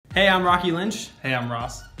Hey, I'm Rocky Lynch. Hey, I'm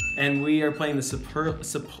Ross. And we are playing the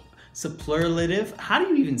Superlative. How do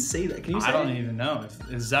you even say that? Can you say I don't even know.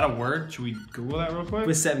 Is that a word? Should we Google that real quick?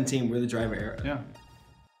 With 17, we're the driver era. Yeah.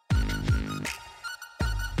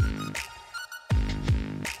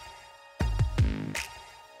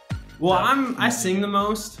 Well, I sing the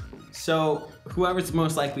most, so whoever's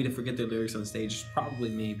most likely to forget their lyrics on stage is probably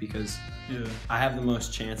me because I have the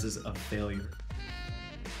most chances of failure.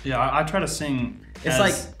 Yeah, I try to sing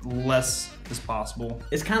less as possible.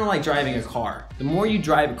 It's kind of like driving a car. The more you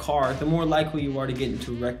drive a car, the more likely you are to get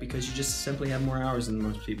into a wreck because you just simply have more hours than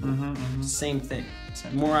most people. Same thing.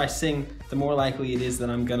 The more I sing, the more likely it is that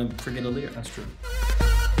I'm gonna forget a lyric. That's true.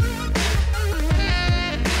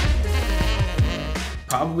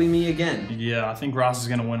 Probably me again. Yeah, I think Ross is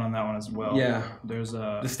gonna win on that one as well. Yeah. There's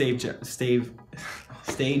the stage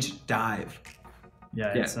dive.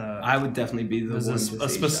 Yeah, it's I would definitely be the one. There's a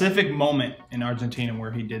specific moment in Argentina where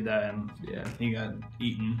he did that, and he got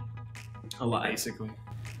eaten alive, basically.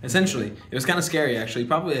 Essentially, it was kind of scary, actually.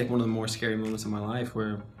 Probably like one of the more scary moments of my life,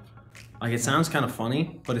 where like it sounds kind of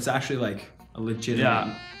funny, but it's actually like a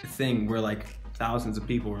legitimate thing where like thousands of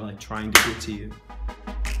people were like trying to get to you.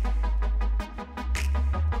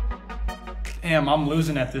 Damn, I'm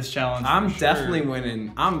losing at this challenge. I'm definitely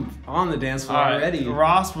winning. I'm on the dance floor already.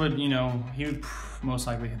 Ross would, he would most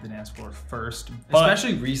likely hit the dance floor first.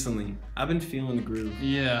 Especially recently. I've been feeling the groove.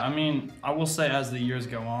 Yeah, I mean, I will say as the years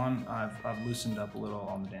go on, I've loosened up a little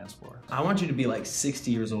on the dance floor. I want you to be like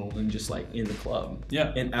 60 years old and just like in the club.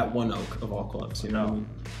 Yeah. And at One Oak of all clubs, you know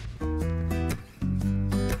what I mean?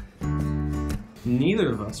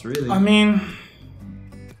 Neither of us, really. I mean,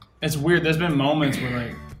 it's weird. There's been moments where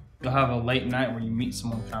like, you'll have a late night where you meet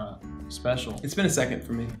someone kind of special. It's been a second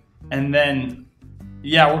for me. And then,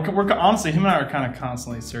 yeah, we're honestly, him and I are kind of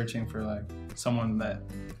constantly searching for like someone that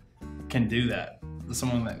can do that.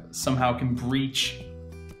 Someone that somehow can breach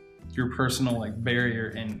your personal like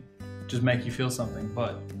barrier and just make you feel something.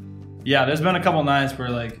 But yeah, there's been a couple nights where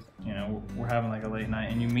like, we're having like a late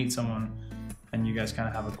night and you meet someone and you guys kind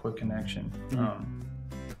of have a quick connection. A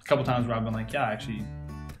couple times where I've been like, yeah, actually,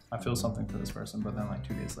 I feel something for this person, but then like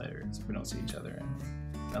 2 days later, we don't see each other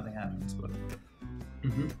and nothing happens. But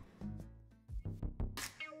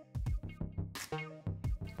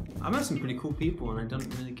I met some pretty cool people, and I don't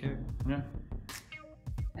really care. Yeah.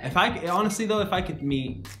 Honestly though, if I could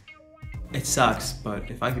meet, it sucks, but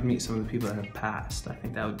if I could meet some of the people that have passed, I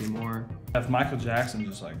think that would be more. If Michael Jackson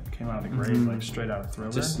just like came out of the grave, like straight out of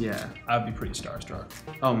Thriller, I'd be pretty starstruck.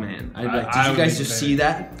 Oh man, I'd be like, did you guys just see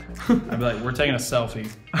that? I'd be like, we're taking a selfie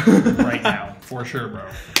right now, for sure, bro.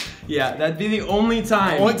 Yeah, that'd be the only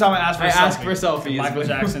time. The only time I ask for a selfie. Michael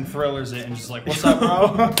Jackson Thrillers it and just like, what's up,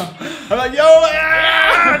 bro? I'm like, yo,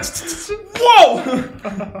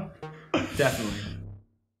 whoa! Definitely.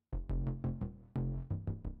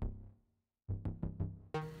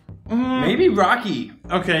 Maybe Rocky.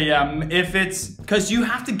 Okay, yeah, if it's... Because you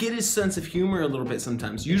have to get his sense of humor a little bit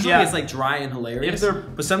sometimes. Usually it's like dry and hilarious,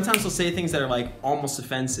 but sometimes he'll say things that are like almost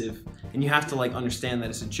offensive, and you have to like understand that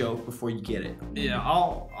it's a joke before you get it. Yeah,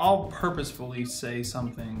 I'll purposefully say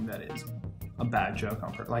something that is a bad joke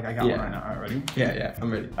on purpose. Like I got one right now. All right, ready? Yeah, I'm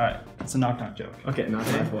ready. All right, it's a knock-knock joke. Okay,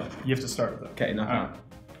 knock-knock what? You have to start with it. Okay, knock-knock.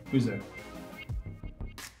 Who's there?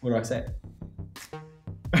 What do I say?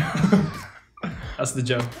 That's the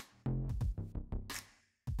joke.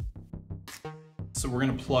 So we're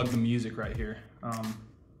gonna plug the music right here.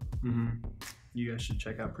 You guys should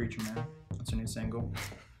check out Preacher Man. That's a new single.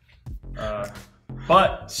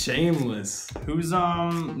 But shameless. Who's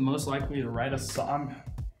most likely to write a song?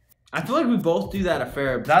 I feel like we both do that a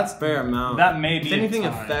fair amount. That may be. If anything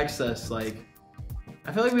affects us, like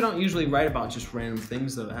I feel like we don't usually write about just random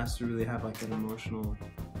things though. It has to really have like an emotional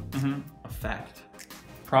effect.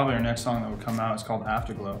 Probably our next song that would come out is called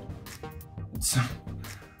Afterglow.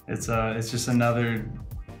 It's just another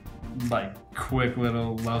like quick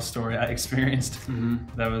little love story I experienced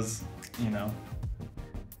that was,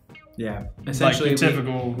 yeah, essentially like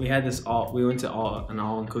typical. We had this we went to an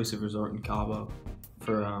all-inclusive resort in Cabo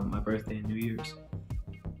for my birthday and New Year's,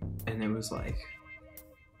 and it was like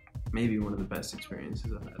maybe one of the best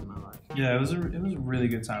experiences I've had in my life. Yeah, it was a really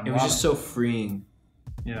good time. It was just so freeing.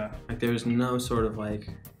 Yeah, like there was no sort of like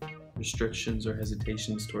restrictions or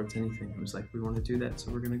hesitations towards anything. It was like, we want to do that, so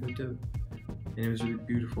we're gonna go do it. And it was really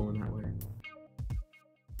beautiful in that way.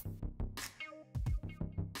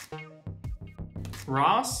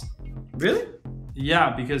 Ross? Really?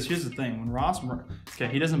 Yeah, because here's the thing. When Ross,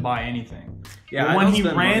 he doesn't buy anything. Yeah, but when he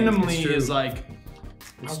randomly is like,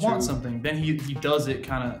 I want something, then he does it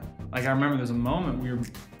kind of, like I remember there's a moment we were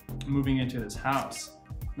moving into this house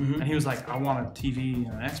and he was like, I want a TV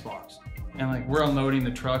and an Xbox. And like we're unloading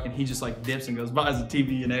the truck and he just like dips and goes, buys a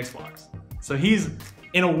TV and Xbox. So he's,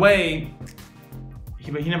 in a way,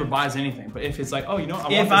 but he never buys anything. But if it's like, oh, you know, I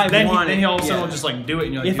want this, then he all of a sudden will just like do it.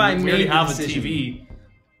 And you're like, if I we already have a TV.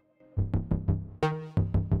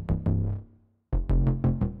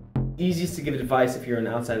 Easiest to give advice if you're an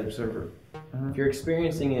outside observer. If you're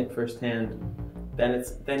experiencing it firsthand, then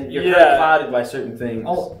you're kind of clouded by certain things.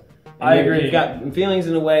 I agree. You've got feelings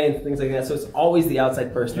in a way and things like that. So it's always the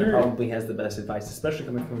outside person that probably has the best advice, especially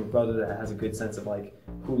coming from a brother that has a good sense of like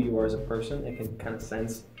who you are as a person. It can kind of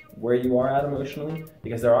sense where you are at emotionally,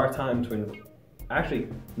 because there are times when, actually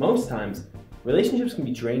most times, relationships can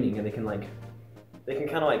be draining and they can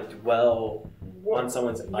kind of like dwell on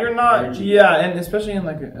someone's energy. And especially in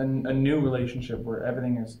like a new relationship where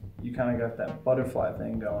everything is, you kind of got that butterfly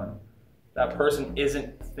thing going. That person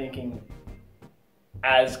isn't thinking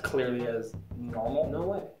as clearly as normal. No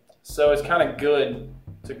way. So it's kind of good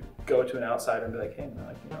to go to an outsider and be like, hey, man,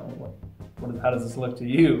 like, you know, how does this look to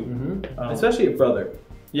you? Especially a brother.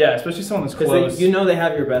 Yeah, especially someone that's close. You know they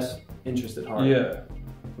have your best interest at heart. Yeah.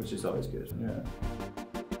 Which is always good. Yeah.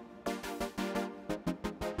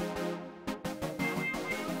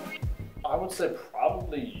 I would say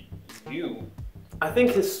probably you. I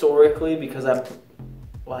think historically, because I've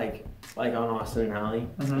like on Austin and Allie,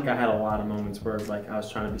 like I had a lot of moments where like I was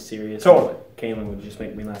trying to be serious. Totally. Kaylin would just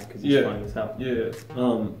make me laugh because he's funny as hell. Yeah.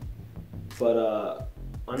 But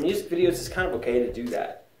on music videos, it's kind of okay to do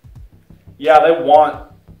that. Yeah, they want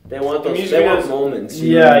moments.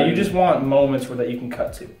 You just want moments that you can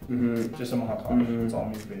cut to. Just a montage. That's all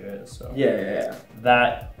music video is. So yeah.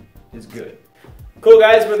 That is good. Cool,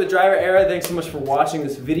 guys. We're the Driver Era. Thanks so much for watching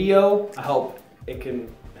this video. I hope it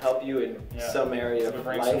can help you in some area of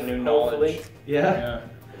life. Some new knowledge. Yeah.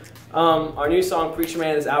 Our new song, Preacher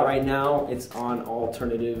Man, is out right now. It's on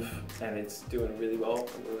Alternative, and it's doing really well.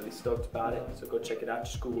 I'm really stoked about it. So go check it out.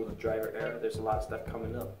 Just Google the Driver Era. There's a lot of stuff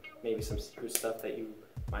coming up. Maybe some secret stuff that you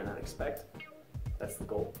might not expect. That's the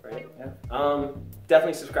goal, right? Yeah.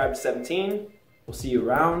 Definitely subscribe to 17. We'll see you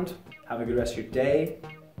around. Have a good rest of your day,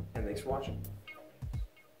 and thanks for watching.